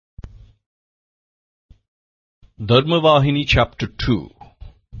Dharmavahini Chapter 2.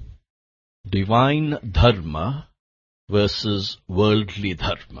 Divine Dharma versus Worldly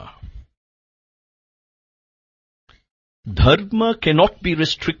Dharma. Dharma cannot be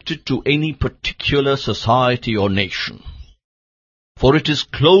restricted to any particular society or nation, for it is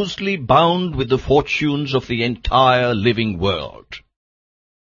closely bound with the fortunes of the entire living world.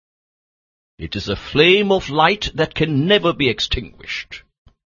 It is a flame of light that can never be extinguished.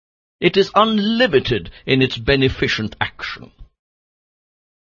 It is unlimited in its beneficent action.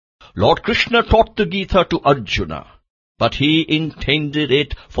 Lord Krishna taught the Gita to Arjuna, but he intended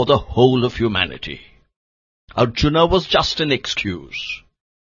it for the whole of humanity. Arjuna was just an excuse.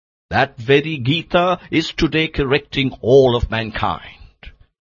 That very Gita is today correcting all of mankind.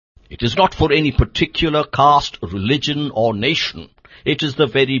 It is not for any particular caste, religion, or nation. It is the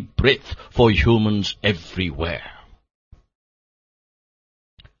very breath for humans everywhere.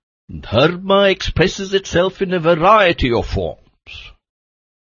 Dharma expresses itself in a variety of forms.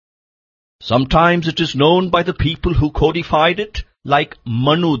 Sometimes it is known by the people who codified it, like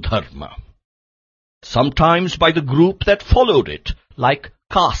Manu Dharma. Sometimes by the group that followed it, like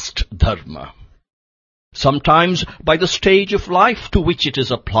Caste Dharma. Sometimes by the stage of life to which it is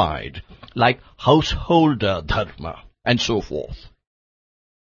applied, like Householder Dharma, and so forth.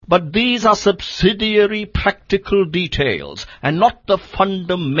 But these are subsidiary practical details and not the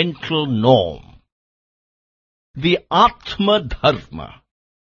fundamental norm. The Atma Dharma,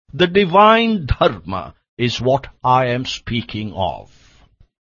 the divine Dharma, is what I am speaking of.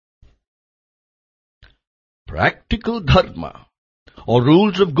 Practical Dharma, or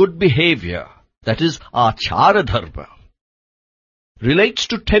rules of good behavior, that is Achara Dharma, relates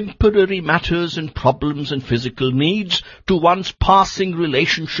to temporary matters and problems and physical needs, to one's passing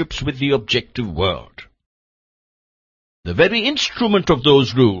relationships with the objective world. The very instrument of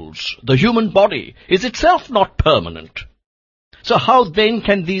those rules, the human body, is itself not permanent. So how then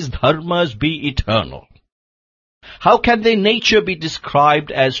can these dharmas be eternal? How can their nature be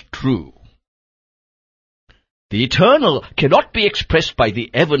described as true? The eternal cannot be expressed by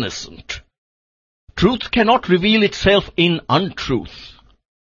the evanescent. Truth cannot reveal itself in untruth.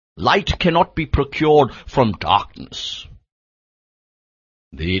 Light cannot be procured from darkness.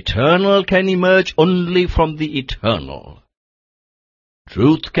 The eternal can emerge only from the eternal.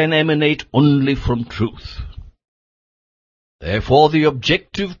 Truth can emanate only from truth. Therefore, the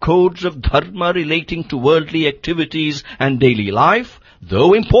objective codes of dharma relating to worldly activities and daily life,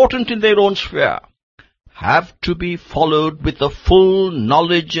 though important in their own sphere, have to be followed with the full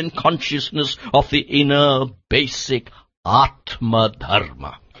knowledge and consciousness of the inner, basic Atma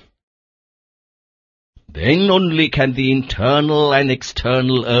Dharma. Then only can the internal and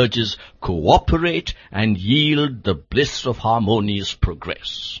external urges cooperate and yield the bliss of harmonious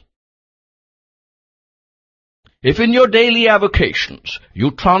progress. If in your daily avocations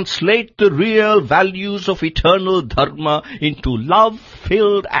you translate the real values of eternal Dharma into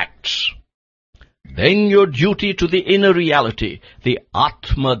love-filled acts, then your duty to the inner reality, the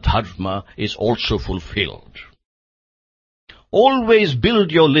Atma Dharma, is also fulfilled. Always build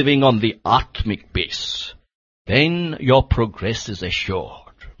your living on the Atmic base. Then your progress is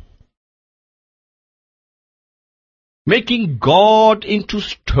assured. Making God into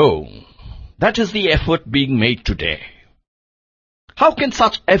stone, that is the effort being made today. How can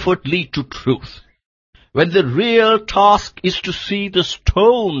such effort lead to truth, when the real task is to see the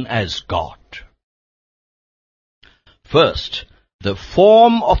stone as God? First, the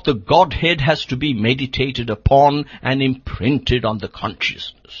form of the Godhead has to be meditated upon and imprinted on the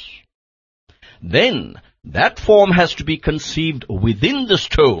consciousness. Then, that form has to be conceived within the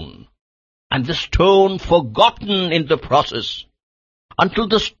stone, and the stone forgotten in the process, until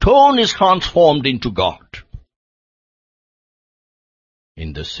the stone is transformed into God.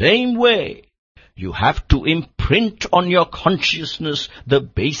 In the same way, you have to imprint on your consciousness the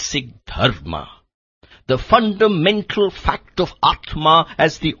basic dharma, the fundamental fact of Atma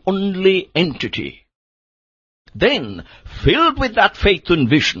as the only entity. Then, filled with that faith and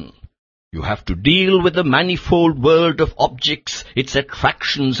vision, you have to deal with the manifold world of objects, its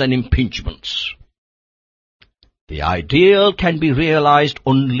attractions and impingements. The ideal can be realized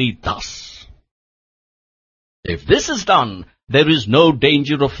only thus. If this is done, there is no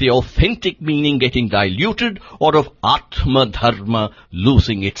danger of the authentic meaning getting diluted or of Atma Dharma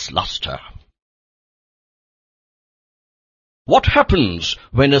losing its luster. What happens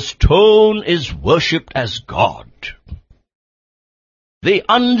when a stone is worshipped as God? The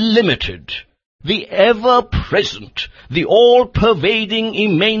unlimited, the ever-present, the all-pervading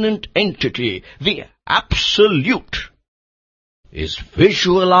immanent entity, the absolute, is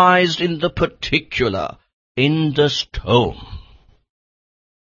visualized in the particular, in the stone.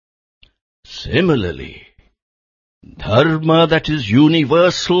 Similarly, dharma that is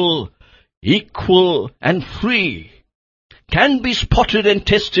universal, equal and free can be spotted and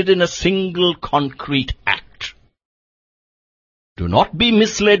tested in a single concrete act. Do not be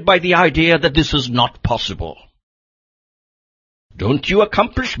misled by the idea that this is not possible. Don't you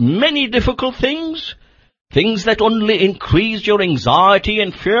accomplish many difficult things? Things that only increase your anxiety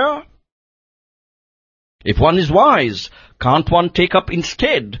and fear? If one is wise, can't one take up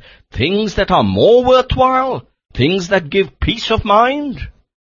instead things that are more worthwhile, things that give peace of mind?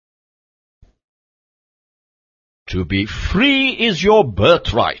 To be free is your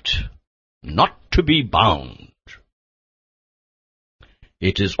birthright, not to be bound.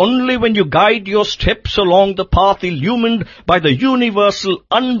 It is only when you guide your steps along the path illumined by the universal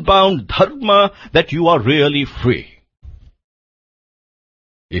unbound dharma that you are really free.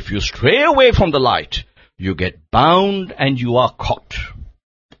 If you stray away from the light, you get bound and you are caught.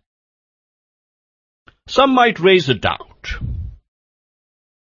 Some might raise a doubt.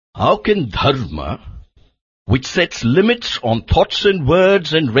 How can dharma, which sets limits on thoughts and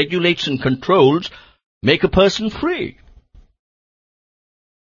words and regulates and controls, make a person free?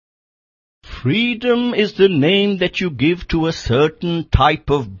 Freedom is the name that you give to a certain type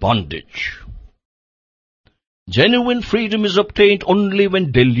of bondage. Genuine freedom is obtained only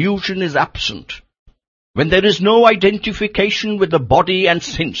when delusion is absent, when there is no identification with the body and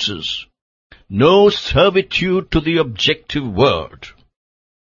senses, no servitude to the objective world.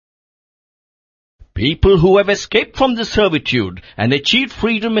 People who have escaped from this servitude and achieved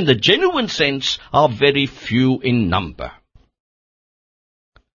freedom in the genuine sense are very few in number.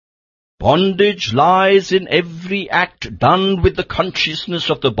 Bondage lies in every act done with the consciousness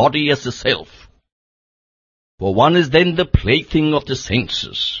of the body as the self, for one is then the plaything of the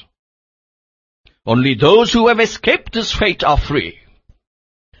senses. Only those who have escaped this fate are free.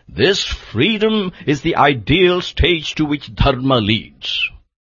 This freedom is the ideal stage to which dharma leads.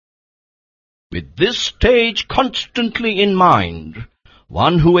 With this stage constantly in mind,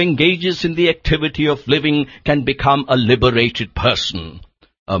 one who engages in the activity of living can become a liberated person,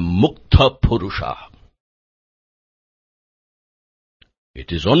 a mukta purusha.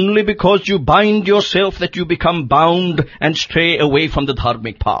 It is only because you bind yourself that you become bound and stray away from the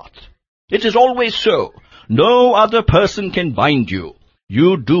dharmic path. It is always so. No other person can bind you.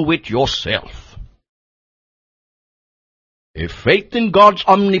 You do it yourself. If faith in God's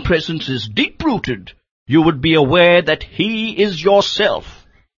omnipresence is deep-rooted, you would be aware that He is yourself,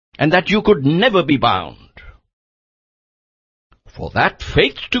 and that you could never be bound. For that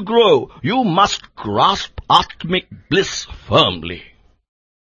faith to grow, you must grasp Atmic bliss firmly.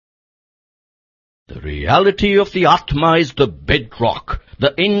 The reality of the Atma is the bedrock,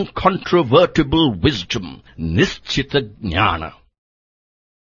 the incontrovertible wisdom, Nischita Jnana.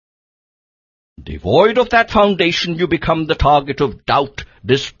 Devoid of that foundation, you become the target of doubt,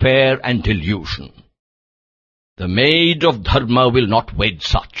 despair, and delusion. The maid of dharma will not wed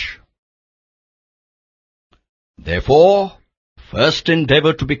such. Therefore, first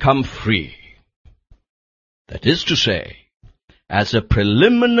endeavor to become free. That is to say, as a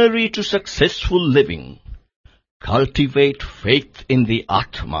preliminary to successful living, cultivate faith in the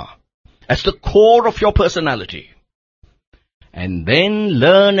Atma as the core of your personality, and then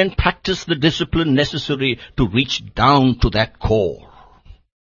learn and practice the discipline necessary to reach down to that core.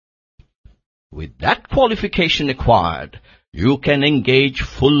 With that qualification acquired, you can engage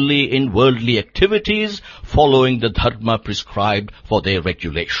fully in worldly activities, following the dharma prescribed for their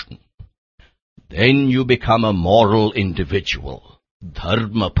regulation. Then you become a moral individual,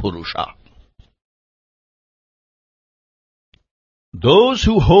 dharma purusha. Those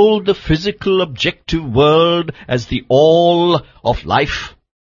who hold the physical objective world as the all of life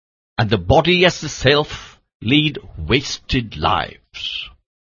and the body as the self lead wasted lives.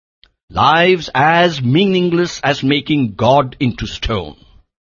 Lives as meaningless as making God into stone.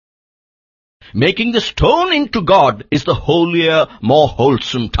 Making the stone into God is the holier, more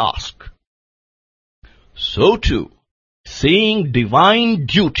wholesome task. So too, seeing divine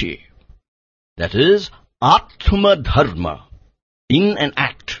duty, that is, Atma Dharma, in an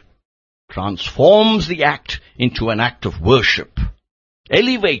act, transforms the act into an act of worship,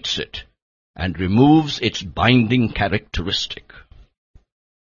 elevates it, and removes its binding characteristic.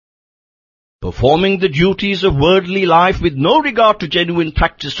 Performing the duties of worldly life with no regard to genuine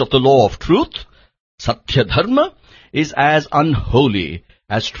practice of the law of truth, Satya Dharma, is as unholy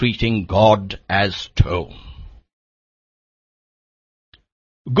as treating God as stone.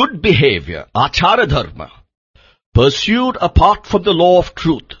 Good behavior, Achara Dharma, pursued apart from the law of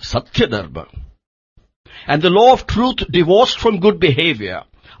truth, Satya Dharma, and the law of truth divorced from good behavior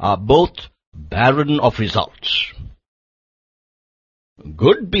are both barren of results.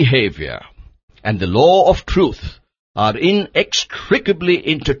 Good behavior and the law of truth are inextricably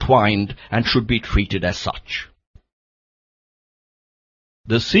intertwined and should be treated as such.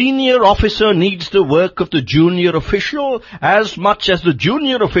 The senior officer needs the work of the junior official as much as the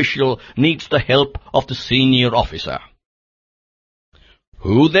junior official needs the help of the senior officer.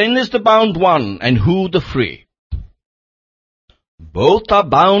 Who then is the bound one and who the free? Both are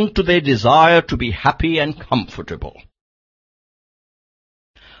bound to their desire to be happy and comfortable.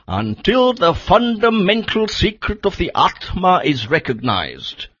 Until the fundamental secret of the Atma is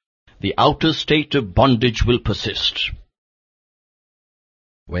recognized, the outer state of bondage will persist.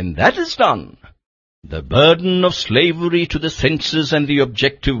 When that is done, the burden of slavery to the senses and the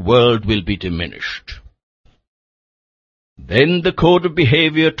objective world will be diminished. Then the code of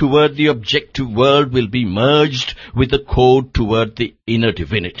behavior toward the objective world will be merged with the code toward the inner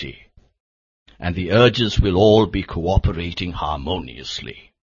divinity, and the urges will all be cooperating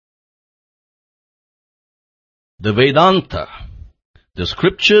harmoniously. The Vedanta, the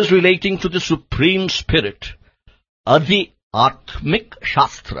scriptures relating to the Supreme Spirit, Adi Atmik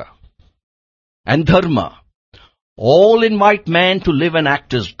Shastra, and Dharma, all invite man to live and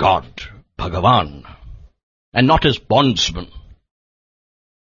act as God, Bhagavan, and not as bondsman.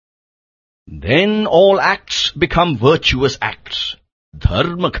 Then all acts become virtuous acts,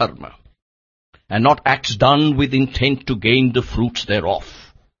 dharma karma, and not acts done with intent to gain the fruits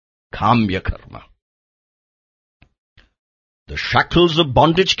thereof, kamya karma. The shackles of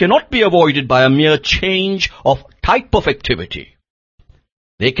bondage cannot be avoided by a mere change of type of activity.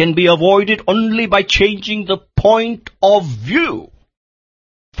 They can be avoided only by changing the point of view,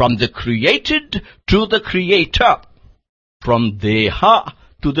 from the created to the creator, from Deha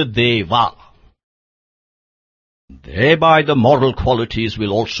to the Deva. Thereby the moral qualities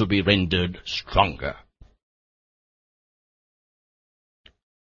will also be rendered stronger.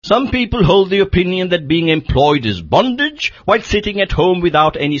 Some people hold the opinion that being employed is bondage, while sitting at home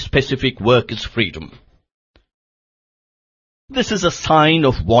without any specific work is freedom. This is a sign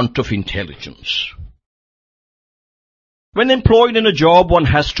of want of intelligence. When employed in a job, one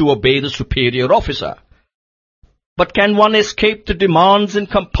has to obey the superior officer. But can one escape the demands and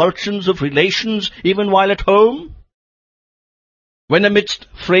compulsions of relations even while at home? When amidst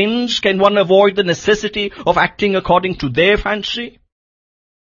friends, can one avoid the necessity of acting according to their fancy?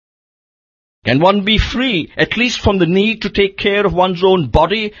 Can one be free, at least from the need to take care of one's own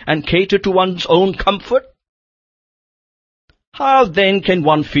body and cater to one's own comfort? How then can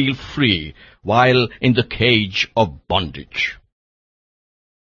one feel free while in the cage of bondage?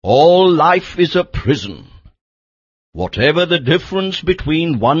 All life is a prison, whatever the difference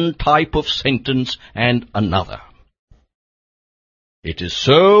between one type of sentence and another. It is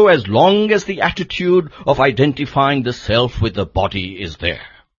so as long as the attitude of identifying the self with the body is there.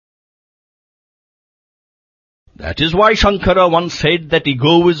 That is why Shankara once said that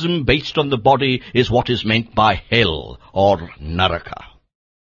egoism based on the body is what is meant by hell or naraka.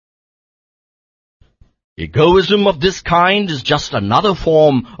 Egoism of this kind is just another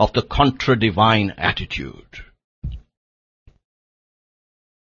form of the contra-divine attitude.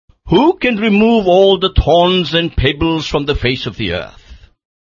 Who can remove all the thorns and pebbles from the face of the earth?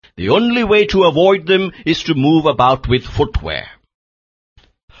 The only way to avoid them is to move about with footwear.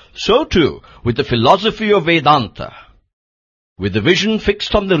 So too, with the philosophy of Vedanta, with the vision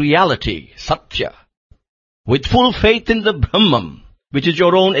fixed on the reality, Satya, with full faith in the Brahman, which is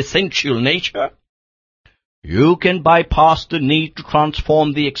your own essential nature, you can bypass the need to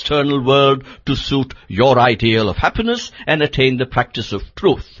transform the external world to suit your ideal of happiness and attain the practice of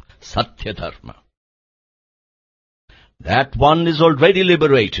truth, Satya Dharma. That one is already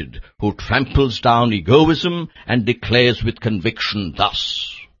liberated who tramples down egoism and declares with conviction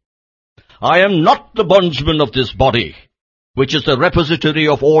thus: I am not the bondsman of this body, which is the repository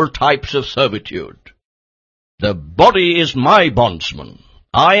of all types of servitude. The body is my bondsman.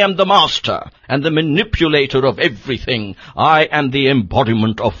 I am the master and the manipulator of everything. I am the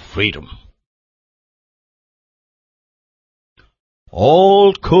embodiment of freedom.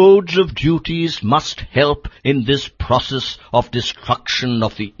 All codes of duties must help in this process of destruction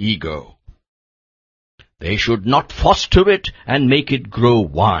of the ego. They should not foster it and make it grow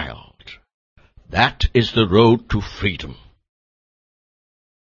wild. That is the road to freedom.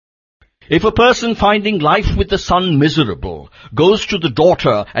 If a person finding life with the son miserable goes to the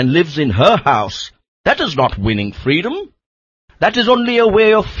daughter and lives in her house, that is not winning freedom. That is only a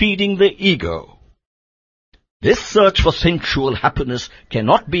way of feeding the ego. This search for sensual happiness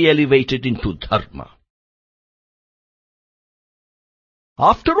cannot be elevated into dharma.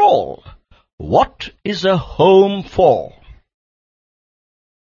 After all, what is a home for?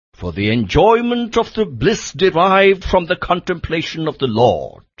 For the enjoyment of the bliss derived from the contemplation of the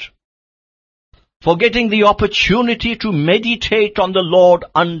Lord, for getting the opportunity to meditate on the Lord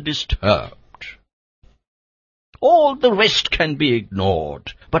undisturbed. All the rest can be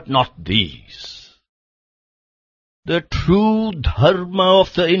ignored, but not these. The true dharma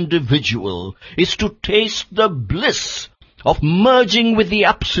of the individual is to taste the bliss of merging with the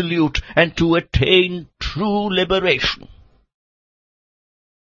Absolute and to attain true liberation.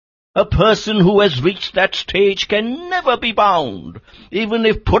 A person who has reached that stage can never be bound, even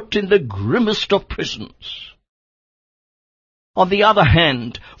if put in the grimmest of prisons. On the other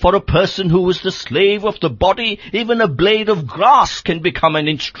hand, for a person who is the slave of the body, even a blade of grass can become an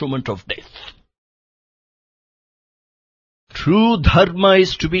instrument of death. True dharma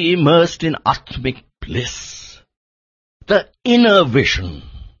is to be immersed in Atmic bliss, the inner vision,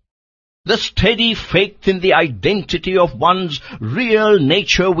 the steady faith in the identity of one's real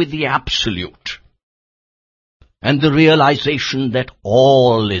nature with the Absolute, and the realization that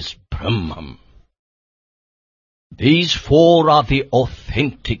all is Brahman. These four are the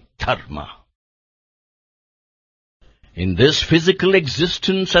authentic dharma. In this physical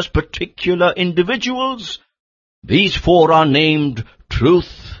existence as particular individuals, these four are named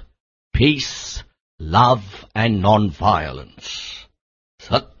truth, peace, love and non-violence,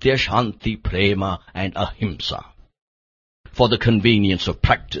 satya, shanti, prema and ahimsa, for the convenience of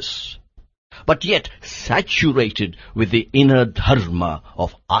practice, but yet saturated with the inner dharma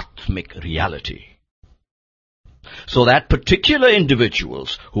of Atmic reality. So that particular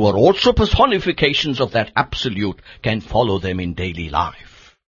individuals, who are also personifications of that Absolute, can follow them in daily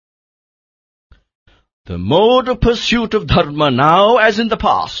life. The mode of pursuit of dharma now, as in the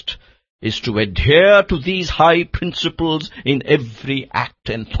past, is to adhere to these high principles in every act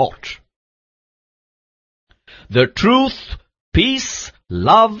and thought. The truth, peace,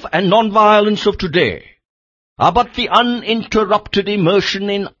 love and non-violence of today are but the uninterrupted immersion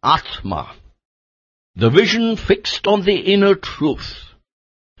in Atma, the vision fixed on the inner truth,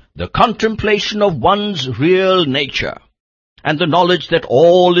 the contemplation of one's real nature, and the knowledge that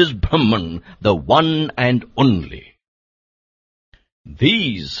all is Brahman, the one and only.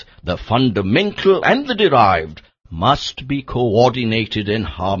 These, the fundamental and the derived, must be coordinated and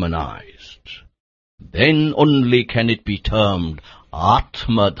harmonized. Then only can it be termed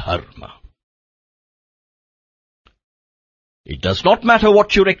Atma Dharma. It does not matter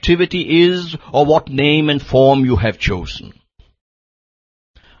what your activity is or what name and form you have chosen.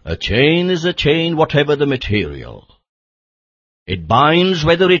 A chain is a chain whatever the material. It binds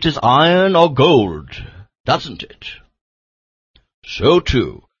whether it is iron or gold, doesn't it? So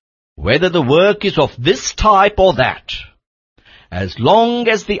too, whether the work is of this type or that, as long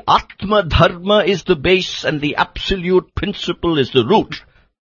as the Atma Dharma is the base and the Absolute principle is the root,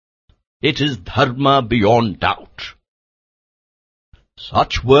 it is Dharma beyond doubt.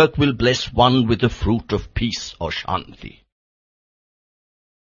 Such work will bless one with the fruit of peace or shanti.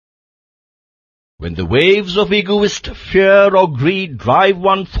 When the waves of egoist fear or greed drive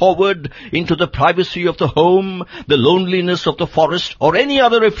one forward into the privacy of the home, the loneliness of the forest, or any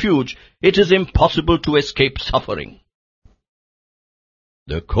other refuge, it is impossible to escape suffering.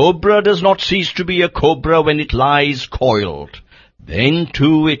 The cobra does not cease to be a cobra when it lies coiled. Then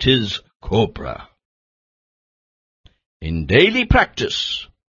too it is cobra. In daily practice,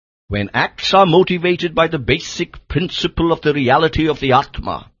 when acts are motivated by the basic principle of the reality of the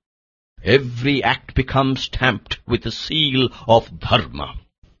Atma, every act becomes stamped with the seal of Dharma.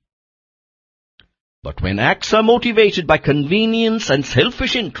 But when acts are motivated by convenience and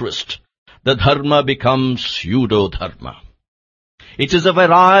selfish interest, the Dharma becomes pseudo-Dharma. It is a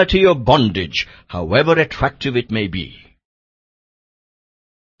variety of bondage, however attractive it may be.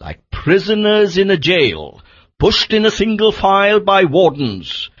 Like prisoners in a jail, pushed in a single file by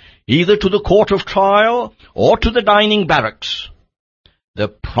wardens, either to the court of trial or to the dining barracks, the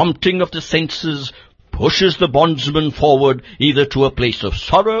prompting of the senses pushes the bondsman forward either to a place of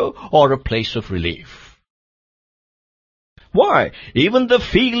sorrow or a place of relief. Why, even the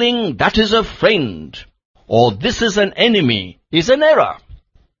feeling that is a friend or this is an enemy is an error.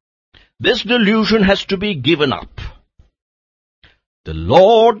 This delusion has to be given up. The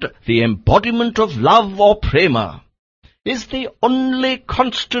Lord, the embodiment of love or prema, is the only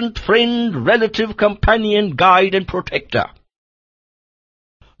constant friend, relative, companion, guide and protector.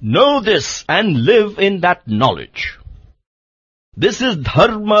 Know this and live in that knowledge. This is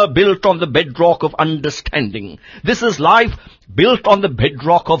dharma built on the bedrock of understanding. This is life built on the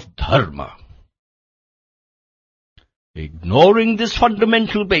bedrock of dharma. Ignoring this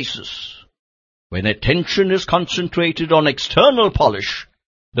fundamental basis, when attention is concentrated on external polish,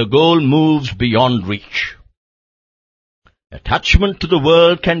 the goal moves beyond reach. Attachment to the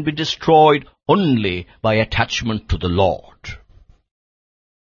world can be destroyed only by attachment to the Lord.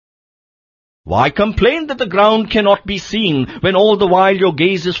 Why complain that the ground cannot be seen when all the while your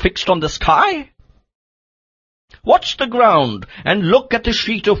gaze is fixed on the sky? Watch the ground and look at the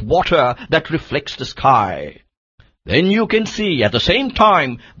sheet of water that reflects the sky. Then you can see at the same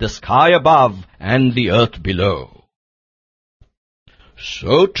time the sky above and the earth below.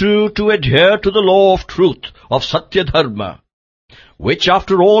 So too, to adhere to the law of truth, of Satya Dharma, which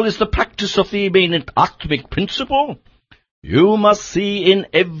after all is the practice of the immanent Atmic principle, you must see in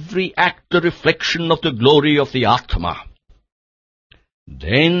every act the reflection of the glory of the Atma.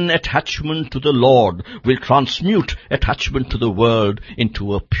 Then attachment to the Lord will transmute attachment to the world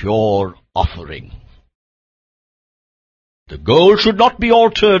into a pure offering. The goal should not be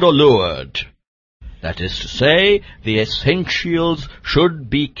altered or lowered. That is to say, the essentials should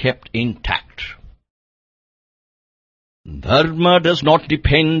be kept intact. Dharma does not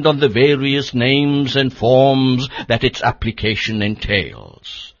depend on the various names and forms that its application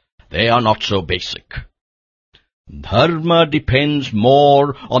entails. They are not so basic. Dharma depends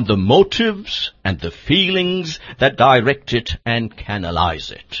more on the motives and the feelings that direct it and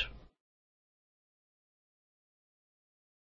canalize it.